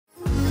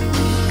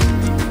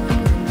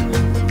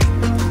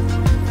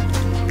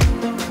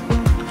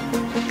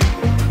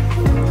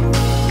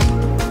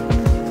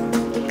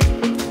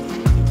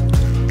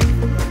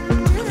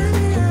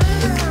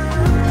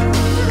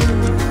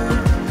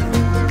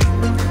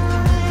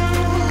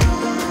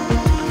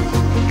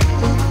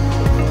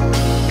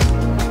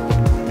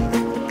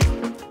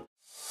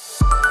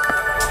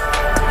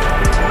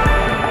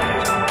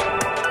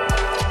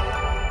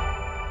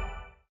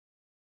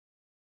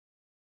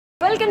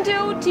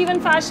Welcome to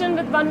T1 Fashion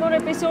with one more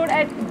episode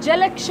at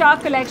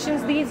Jhumka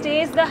collections. These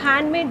days the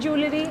handmade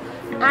jewellery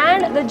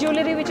and the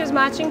jewellery which is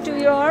matching to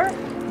your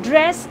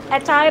dress,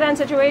 attire and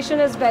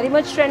situation is very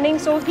much trending.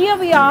 So here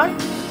we are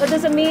with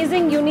this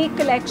amazing unique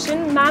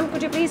collection. Ma'am,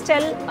 could you please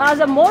tell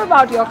us more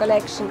about your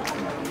collection?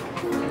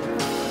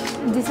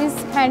 This is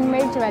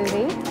handmade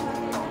jewelry.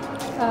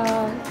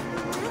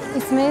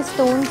 इसमें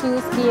stones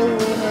use किए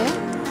हुए हैं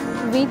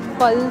with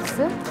pearls.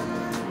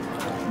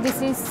 This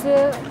is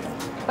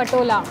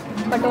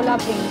Patola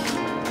print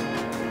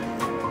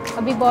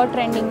अभी बहुत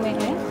trending में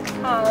है.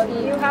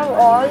 You have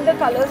all the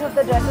colors of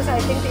the dresses. I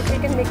think people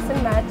can mix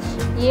and match.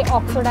 ये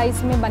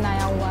oxidise में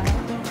बनाया हुआ है.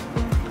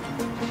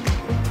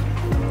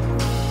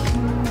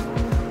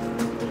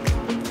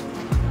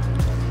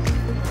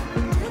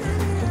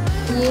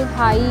 ये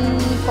हाई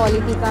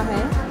क्वालिटी का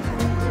है.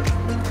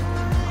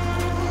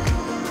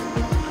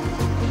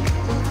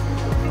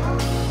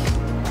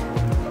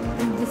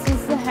 This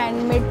is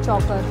handmade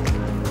choker.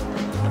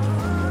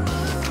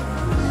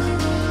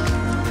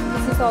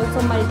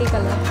 Also multi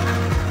colour.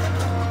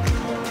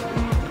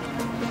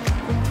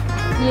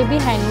 ये भी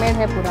हैंडमेड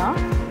है पूरा.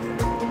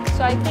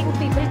 So I think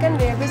people can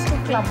wear this to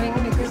clubbing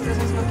because this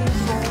is looking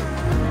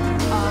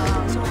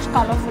so much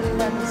colorful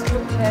and this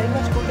looks very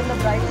much good in the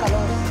bright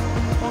colors.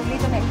 Only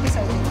the neck piece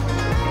I think.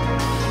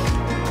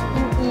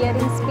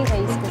 Earrings भी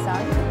है इसके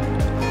साथ.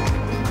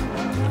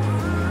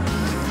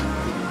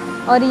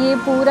 और ये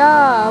पूरा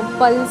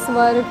pulse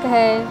work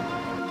है.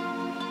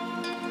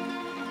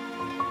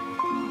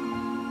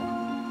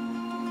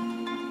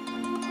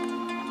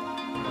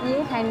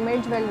 ये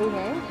handmade jewellery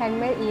है,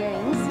 हैंडमेड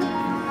इयररिंग्स.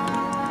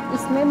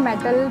 इसमें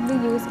मेटल भी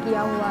यूज़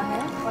किया हुआ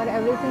है और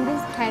everything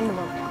is hand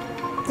work.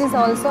 This is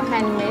also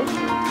handmade.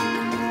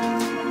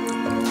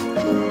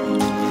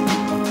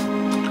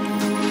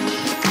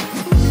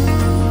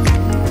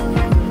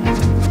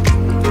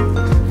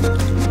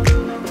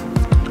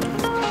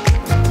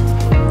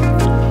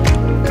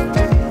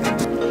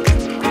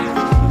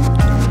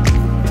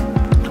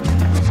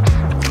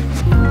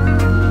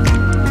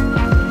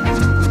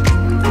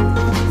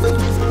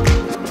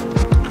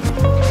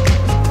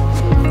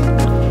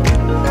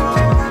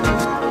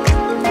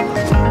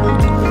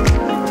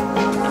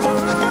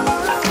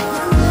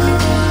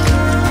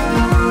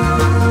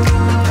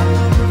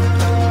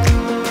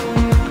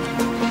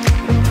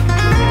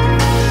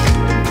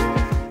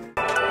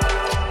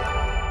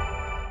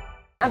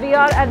 We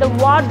are at the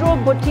Wardrobe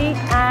Boutique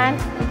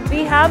and we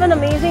have an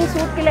amazing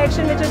suit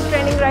collection which is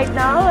trending right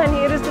now, and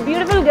here is the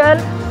beautiful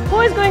girl who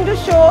is going to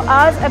show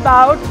us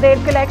about their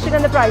collection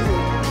and the pricing.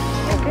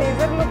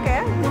 Blazer look है,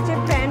 नीचे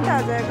pant आ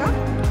जाएगा.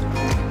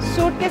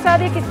 Suit के साथ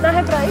ये कितना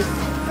है price?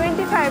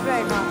 25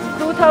 रहेगा.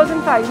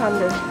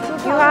 2500.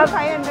 You have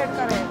 500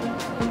 का रहेगा.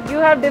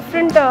 You have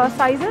different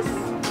sizes?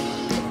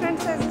 Different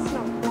sizes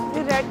ना.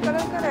 ये रेड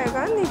कलर का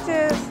रहेगा. नीचे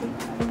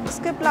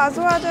इसके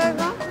प्लाजो आ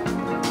जाएगा.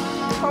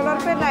 कॉलर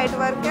पे लाइट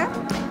वर्क है.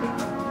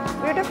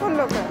 ब्यूटीफुल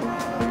लुक है.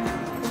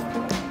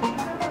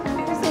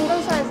 ये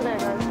सिंगल साइज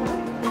रहेगा इसमें.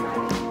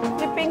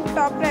 ये पिंक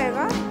टॉप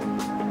रहेगा.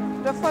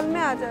 रफल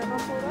में आ जाएगा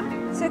पूरा.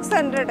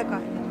 600 का.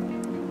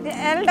 ये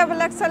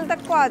XXL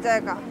तक को आ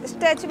जाएगा.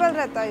 स्ट्रेचेबल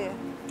रहता है ये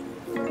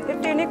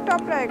टेनिक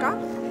टॉप रहेगा.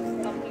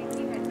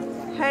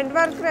 हैंड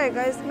वर्क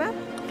रहेगा इसमें.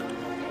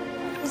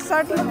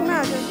 शर्ट लुक में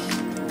आ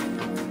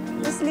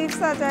जाएगा.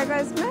 स्लीव्स आ जाएगा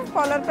इसमें.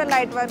 कॉलर पे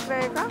लाइट वर्क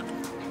रहेगा.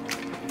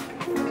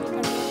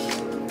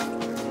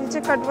 नीचे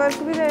कट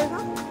वर्क भी रहेगा.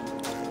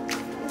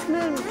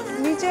 इसमें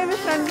नीचे भी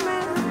फ्रंट में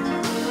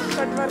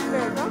कट वर्क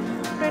रहेगा.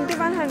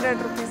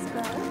 2100 रुपीज़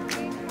का है.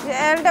 ये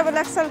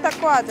XXL तक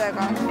को आ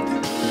जाएगा.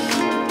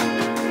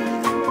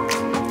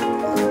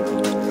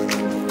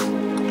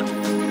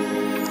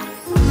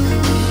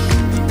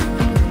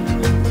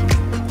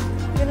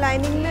 ये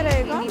लाइनिंग में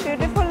रहेगा.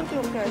 ब्यूटीफुल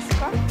लुक है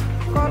इसका.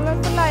 कॉलर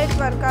पे लाइट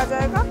वर्क आ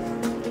जाएगा.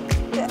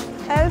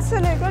 L से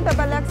लेकर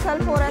XXL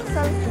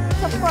 4XL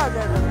सबको आ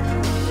जाएगा.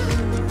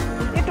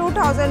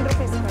 2000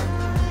 रुपीज़ का.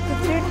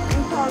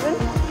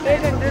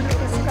 3800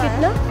 रुपीज़ का.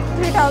 कितना?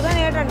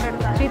 3800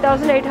 का.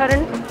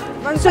 3800.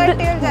 So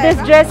this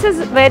dress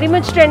is very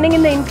much trending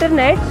in the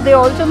internet. They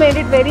also made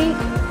it very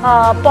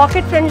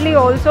pocket friendly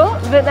also,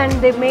 and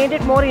they made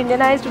it more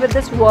Indianized with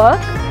this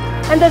work.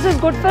 And this is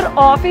good for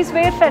office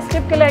wear,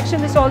 festive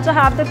collection. This also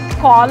have the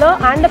collar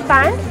and the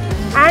pant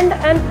and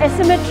an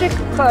asymmetric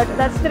cut.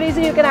 That's the reason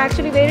you can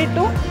actually wear it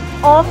to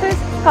office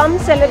come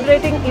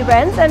celebrating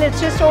events, and it's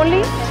just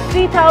only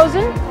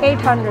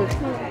 3800.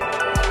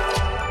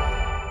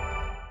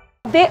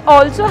 They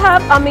also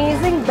have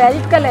amazing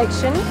belt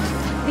collection.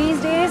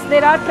 These days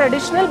there are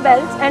traditional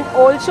belts, and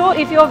also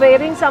if you're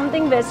wearing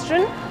something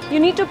western, you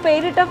need to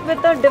pair it up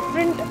with the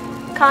different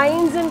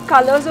kinds and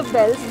colors of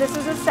belts. This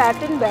is a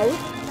satin belt,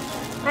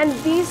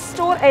 and these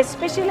store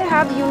especially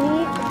have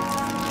unique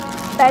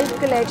belt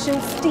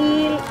collection.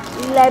 Steel,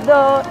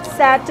 leather,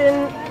 satin,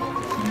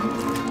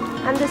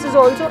 and this is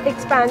also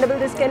expandable.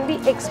 This can be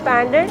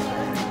expanded,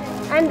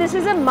 and this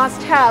is a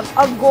must have.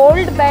 A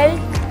gold belt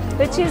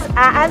which is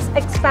as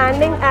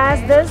expanding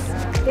as this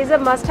is a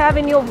must have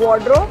in your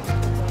wardrobe.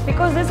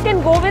 because this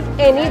can go with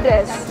any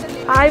dress.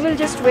 I will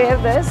just wear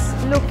this.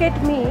 Look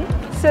at me.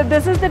 So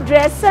this is the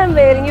dress I'm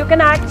wearing. You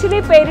can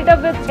actually pair it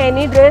up with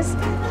any dress,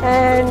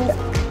 and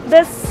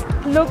this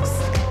looks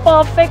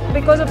perfect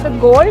because of the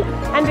gold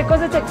and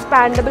because it's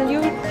expandable.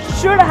 You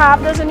should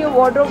have this in your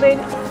wardrobe.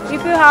 If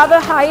you have a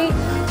high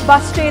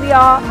bust area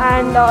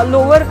and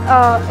lower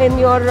in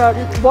your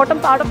bottom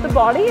part of the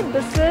body,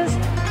 this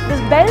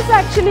belt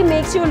actually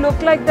makes you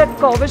look like that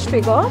curvish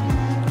figure.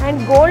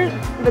 And gold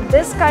with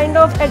this kind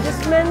of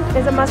adjustment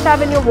is a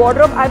must-have in your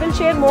wardrobe. I will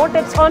share more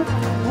tips on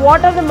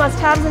what are the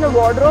must-haves in a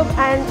wardrobe,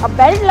 and a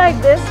belt like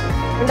this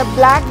and a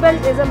black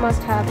belt is a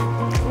must-have.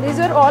 These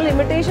are all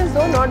imitations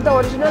though, not the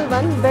original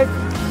one, but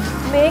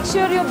make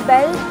sure your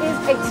belt is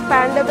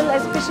expandable,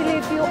 especially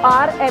if you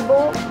are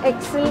above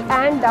XL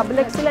and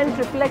double XL and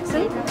triple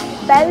XL.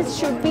 Belts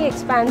should be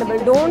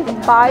expandable. Don't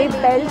buy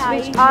belts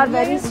which are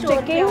very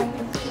sticking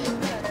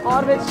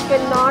or which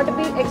cannot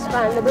be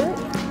expandable.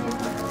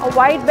 A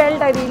white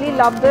belt, I really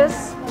love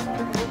this.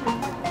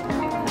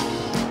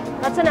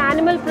 That's an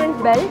animal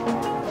print belt.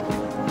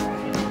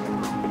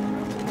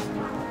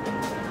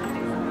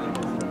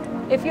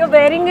 If you're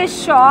wearing a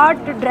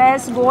short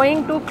dress,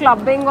 going to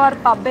clubbing or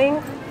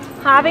pubbing,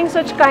 having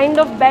such kind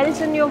of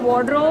belts in your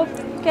wardrobe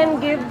can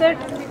give that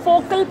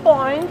focal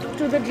point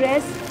to the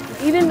dress.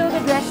 Even though the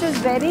dress is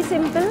very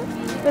simple,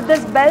 with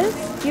this belt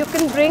you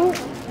can bring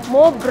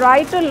more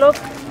brighter look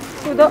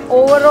to the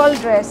overall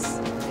dress.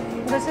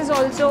 This is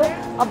also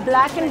a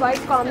black and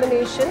white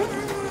combination,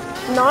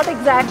 not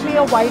exactly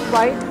a white.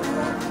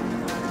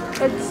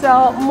 It's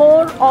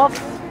more of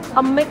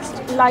a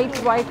mixed light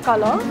white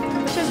color,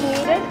 which is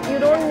needed. You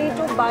don't need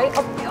to buy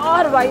a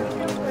pure white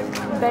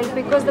belt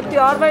because the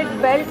pure white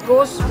belt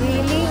goes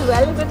really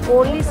well with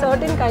only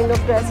certain kind of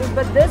dresses,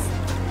 but this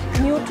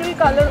neutral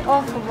color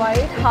of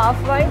white, half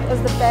white,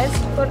 is the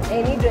best for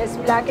any dress.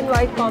 Black and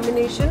white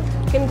combination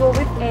can go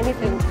with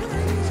anything.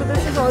 So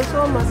this is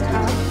also a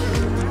must-have.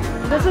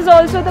 This is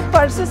also the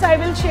purses. I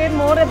will share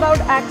more about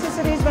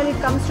accessories when it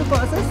comes to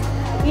purses.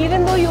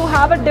 Even though you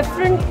have a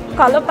different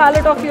color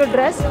palette of your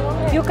dress,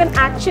 you can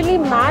actually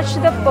match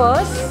the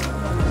purse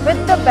with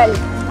the belt.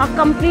 A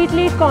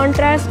completely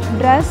contrast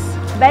dress,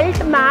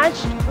 belt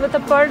matched with a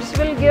purse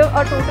will give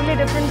a totally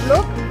different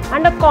look,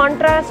 and a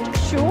contrast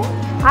shoe.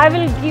 I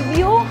will give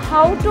you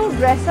how to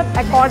dress up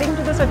according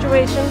to the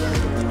situation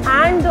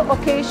and the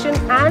occasion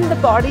and the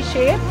body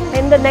shape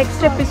in the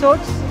next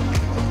episodes.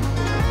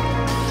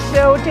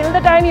 So till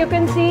the time you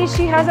can see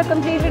she has a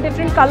completely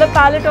different color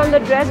palette on the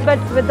dress, but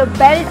with the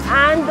belt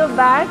and the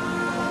bag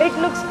it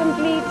looks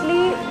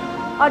completely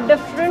a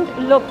different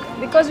look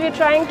because we are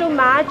trying to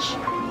match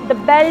the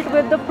belt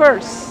with the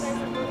purse.